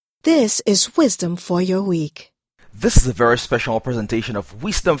This is Wisdom for Your Week. This is a very special presentation of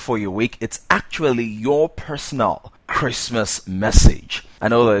Wisdom for Your Week. It's actually your personal Christmas message. I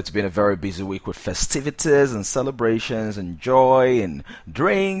know that it's been a very busy week with festivities and celebrations and joy and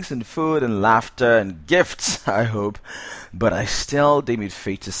drinks and food and laughter and gifts, I hope. But I still deem it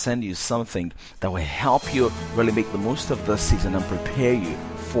fate to send you something that will help you really make the most of this season and prepare you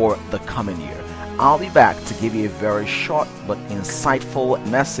for the coming year. I'll be back to give you a very short but insightful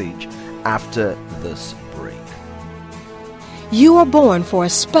message after this break. You are born for a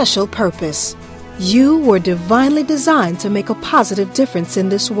special purpose. You were divinely designed to make a positive difference in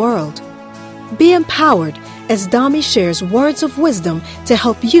this world. Be empowered as Dami shares words of wisdom to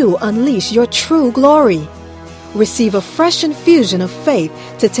help you unleash your true glory. Receive a fresh infusion of faith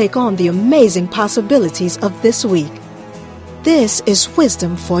to take on the amazing possibilities of this week. This is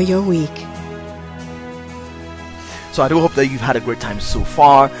Wisdom for Your Week. So I do hope that you've had a great time so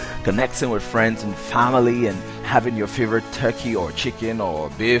far, connecting with friends and family and having your favorite turkey or chicken or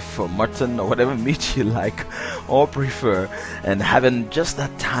beef or mutton or whatever meat you like or prefer, and having just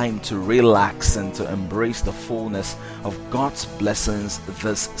that time to relax and to embrace the fullness of God's blessings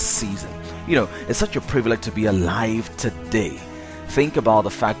this season. You know, it's such a privilege to be alive today. Think about the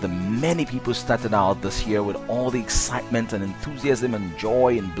fact that many people started out this year with all the excitement and enthusiasm and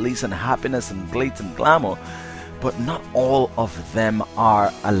joy and bliss and happiness and glitz and glamour, but not all of them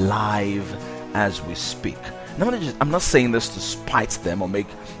are alive as we speak. Now, I'm not saying this to spite them or make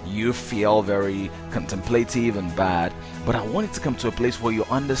you feel very contemplative and bad, but I want it to come to a place where you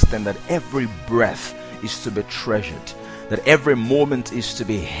understand that every breath is to be treasured, that every moment is to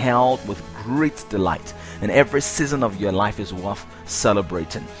be held with great delight, and every season of your life is worth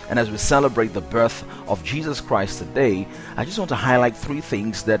celebrating. And as we celebrate the birth of Jesus Christ today, I just want to highlight three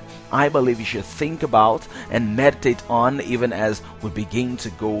things that I believe you should think about and meditate on even as we begin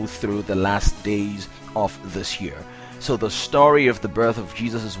to go through the last days of this year. So the story of the birth of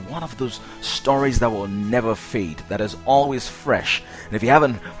Jesus is one of those stories that will never fade, that is always fresh. And if you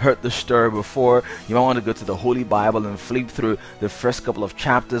haven't heard the story before, you might want to go to the Holy Bible and flip through the first couple of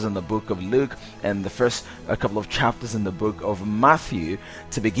chapters in the book of Luke and the first couple of chapters in the book of Matthew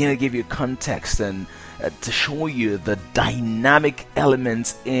to begin to give you context and to show you the dynamic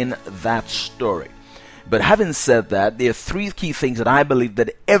elements in that story. But having said that, there are three key things that I believe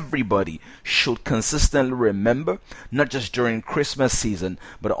that everybody should consistently remember, not just during Christmas season,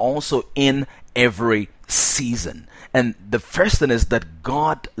 but also in every season. And the first thing is that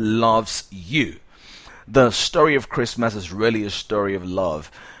God loves you. The story of Christmas is really a story of love.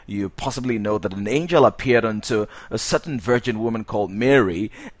 You possibly know that an angel appeared unto a certain virgin woman called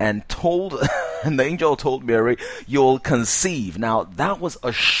Mary and the angel told Mary, "You'll conceive." Now, that was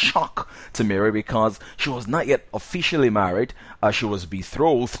a shock to Mary because she was not yet officially married. She was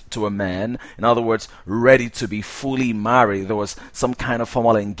betrothed to a man. In other words, ready to be fully married. There was some kind of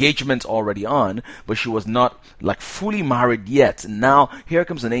formal engagement already on, but she was not like fully married yet. And now, here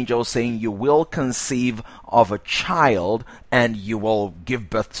comes an angel saying, "You will conceive of a child and you will give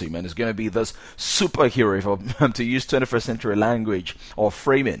birth to him." And it's going to be this superhero, if I'm to use 21st century language or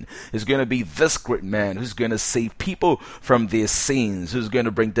framing. It's going to be this great man who's going to save people from their sins, who's going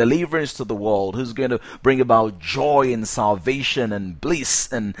to bring deliverance to the world, who's going to bring about joy and salvation and bliss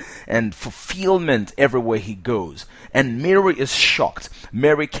and fulfillment everywhere he goes. And Mary is shocked.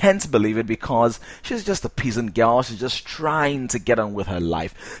 Mary can't believe it because she's just a peasant girl. She's just trying to get on with her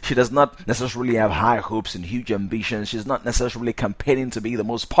life. She does not necessarily have high hopes and huge ambitions. She's not necessarily campaigning to be the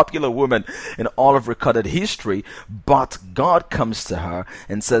most popular woman in all of recorded history. But God comes to her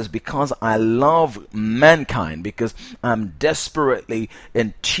and says, "Because I love mankind, because I'm desperately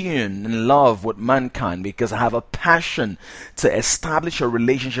in love with mankind, because I have a passion to establish a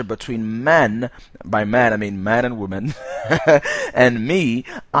relationship between man," by man I mean man and woman, "and me,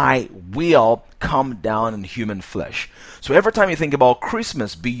 I will come down in human flesh." So every time you think about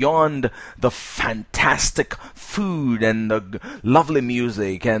Christmas, beyond the fantastic food and the lovely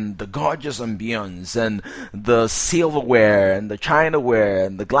music and the gorgeous ambience and the silverware and the chinaware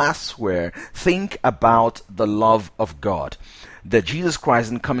and the glassware, think about the love of God. That Jesus Christ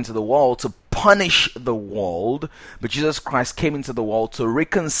didn't come into the world to punish the world, but Jesus Christ came into the world to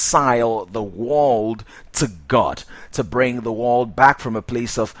reconcile the world to God, to bring the world back from a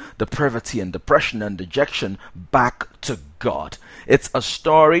place of depravity and depression and dejection back to God. It's a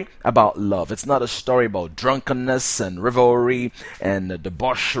story about love. It's not a story about drunkenness and revelry and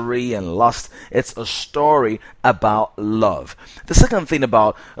debauchery and lust. It's a story about love. The second thing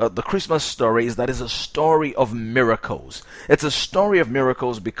about the Christmas story is that it's a story of miracles. It's a story of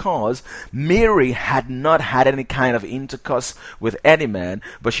miracles because Mary had not had any kind of intercourse with any man,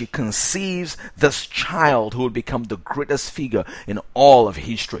 but she conceives this child who will become the greatest figure in all of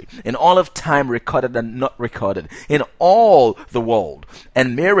history, in all of time, recorded and not recorded, in all the world.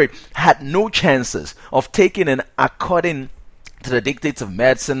 And Mary had no chances of taking in according to the dictates of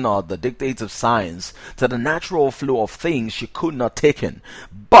medicine or the dictates of science, to the natural flow of things. She could not take in.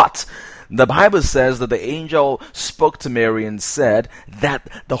 But the Bible says that the angel spoke to Mary and said that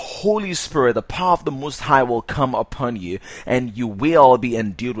the Holy Spirit, the power of the Most High, will come upon you and you will be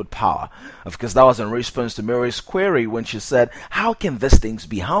endued with power. Of course, that was in response to Mary's query when she said, how can these things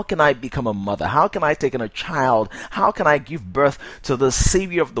be? How can I become a mother? How can I take in a child? How can I give birth to the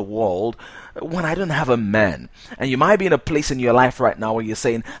Savior of the world when I don't have a man? And you might be in a place in your life right now where you're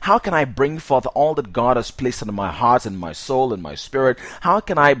saying, how can I bring forth all that God has placed in my heart and my soul and my spirit? How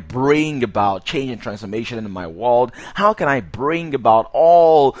can I bring about change and transformation in my world? How can I bring about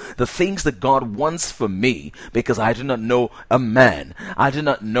all the things that God wants for me? Because I do not know a man. I do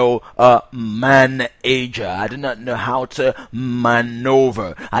not know a manager. I do not know how to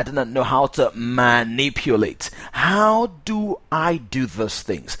maneuver. I do not know how to manipulate. How do I do those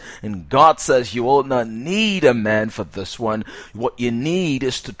things? And God says you will not need a man for this one. What you need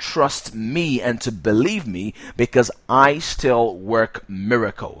is to trust me and to believe me, because I still work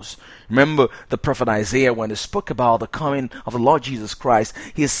miracles. Remember the prophet Isaiah, when he spoke about the coming of the Lord Jesus Christ,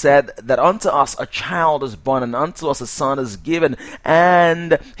 he said that unto us a child is born, and unto us a son is given,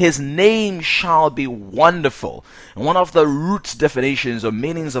 and his name shall be Wonderful. And one of the root definitions or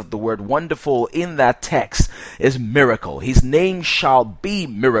meanings of the word wonderful in that text is miracle. His name shall be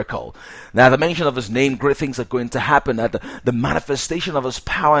miracle. Now, at the mention of his name, great things are going to happen. At the manifestation of his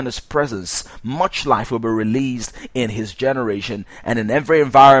power and his presence, much life will be released in his generation and in every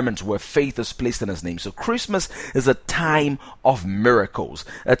environment where faith is placed in his name. So Christmas is a time of miracles.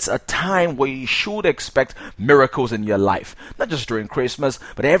 It's a time where you should expect miracles in your life. Not just during Christmas,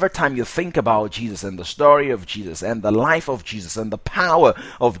 but every time you think about Jesus and the story of Jesus and the life of Jesus and the power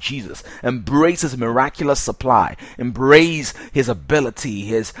of Jesus. Embrace his miraculous supply. Embrace his ability,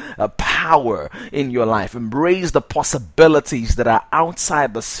 his power in your life. Embrace the possibilities that are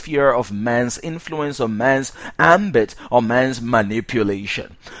outside the sphere of man's influence or man's ambit or man's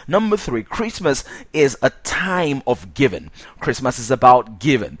manipulation. Number 3, Christmas is a time of giving. Christmas is about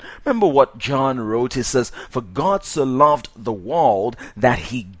giving. Remember what John wrote. He says, "For God so loved the world that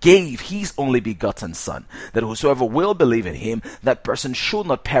he gave his only begotten Son, that whosoever will believe in him, that person should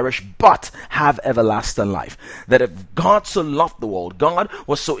not perish but have everlasting life." That if God so loved the world, God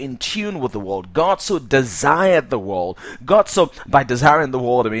was so in tune with the world, God so desired the world, God so, by desiring the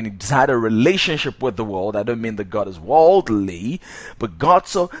world, I mean he desired a relationship with the world. I don't mean that God is worldly, but God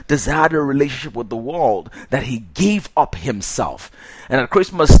so desired a relationship with the world that he gave up himself. And at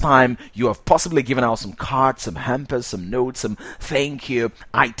Christmas time, you have possibly given out some cards, some hampers, some notes, some thank you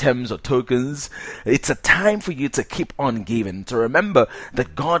items or tokens. It's a time for you to keep on giving, to remember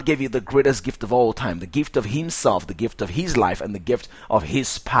that God gave you the greatest gift of all time, the gift of himself, the gift of his life, and the gift of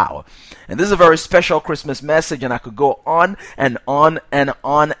his power. And this is a very special Christmas message, and I could go on and on and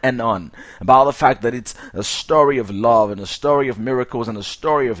on and on about the fact that it's a story of love and a story of miracles and a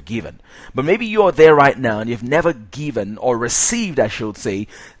story of giving. But maybe you're there right now and you've never given or received, I should say,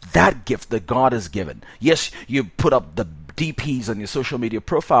 that gift that God has given. Yes, you put up the DPs on your social media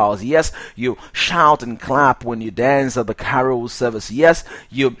profiles. Yes, you shout and clap when you dance at the carol service. Yes,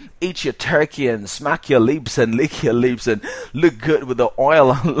 you eat your turkey and smack your lips and lick your lips and look good with the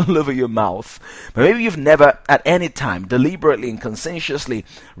oil all over your mouth. But maybe you've never at any time deliberately and conscientiously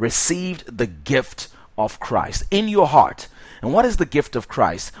received the gift of Christ in your heart. And what is the gift of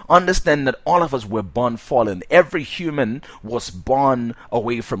Christ? Understand that all of us were born fallen. Every human was born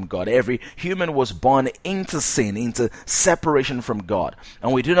away from God. Every human was born into sin, into separation from God.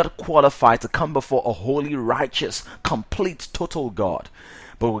 And we do not qualify to come before a holy, righteous, complete, total God.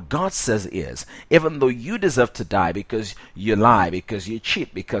 But what God says is, even though you deserve to die because you lie, because you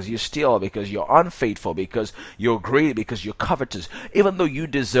cheat, because you steal, because you're unfaithful, because you're greedy, because you're covetous, even though you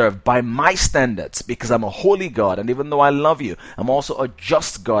deserve by my standards, because I'm a holy God, and even though I love you, I'm also a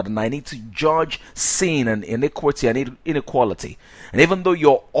just God, and I need to judge sin and iniquity and inequality. And even though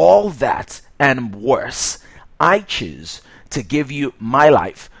you're all that and worse, I choose to give you my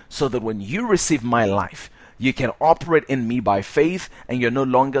life so that when you receive my life, You can operate in me by faith, and you're no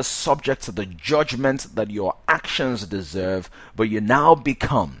longer subject to the judgment that your actions deserve, but you now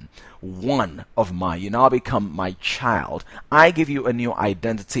become one of mine. You now become my child. I give you a new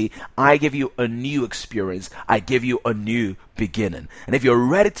identity. I give you a new experience. I give you a new beginning. And if you're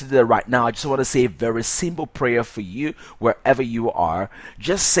ready to do that right now, I just want to say a very simple prayer for you wherever you are.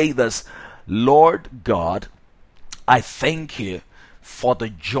 Just say this: Lord God, I thank you for the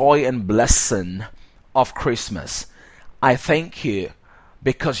joy and blessing of Christmas. I thank you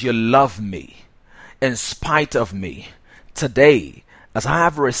because you love me in spite of me. Today, as I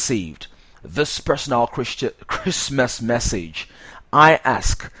have received this personal Christmas message, I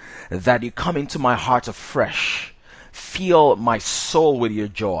ask that you come into my heart afresh. Fill my soul with your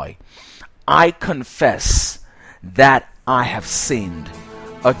joy. I confess that I have sinned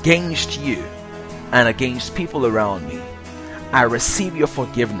against you and against people around me. I receive your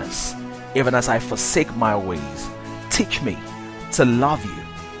forgiveness even as I forsake my ways. Teach me to love you,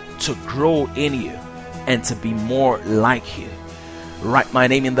 to grow in you, and to be more like you. Write my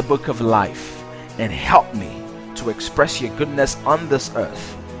name in the book of life and help me to express your goodness on this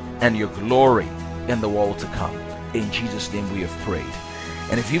earth and your glory in the world to come. In Jesus' name we have prayed.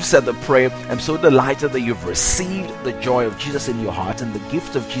 And if you've said the prayer, I'm so delighted that you've received the joy of Jesus in your heart and the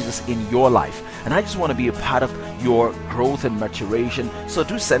gift of Jesus in your life. And I just want to be a part of your growth and maturation. So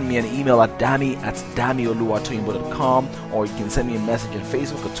do send me an email at dami@damioluwatoyinbo.com, or you can send me a message on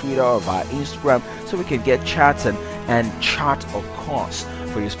Facebook or Twitter or via Instagram so we can get chatting and chart a course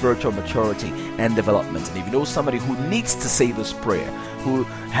for your spiritual maturity and development. And if you know somebody who needs to say this prayer, who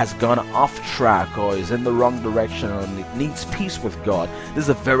has gone off track or is in the wrong direction or needs peace with God, this is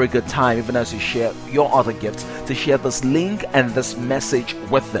a very good time, even as you share your other gifts, to share this link and this message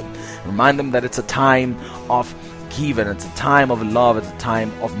with them. Remind them that it's a time of giving, it's a time of love, it's a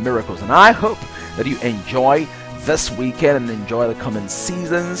time of miracles. And I hope that you enjoy this weekend and enjoy the coming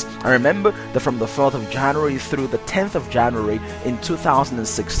seasons. And remember that from the 4th of January through the 10th of January in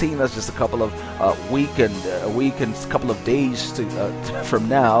 2016, that's just a couple of a week and a couple of days from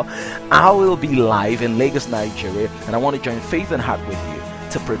now, I will be live in Lagos, Nigeria, and I want to join Faith and Heart with you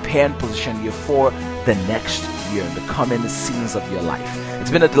to prepare and position you for the next year and the coming seasons of your life. It's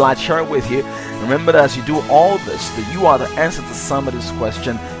been a delight sharing with you. Remember that as you do all this, that you are the answer to somebody's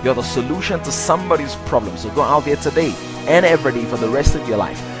question. You're the solution to somebody's problem. So go out there today and every day for the rest of your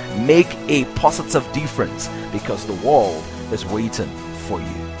life. Make a positive difference, because the world is waiting for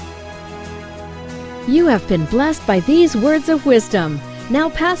you. You have been blessed by these words of wisdom. Now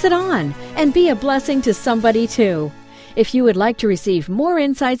pass it on and be a blessing to somebody too. If you would like to receive more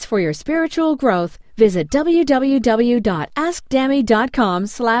insights for your spiritual growth, visit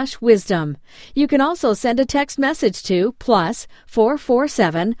www.askdami.com/wisdom. You can also send a text message to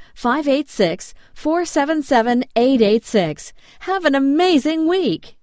 +447 586 477 886. Have an amazing week.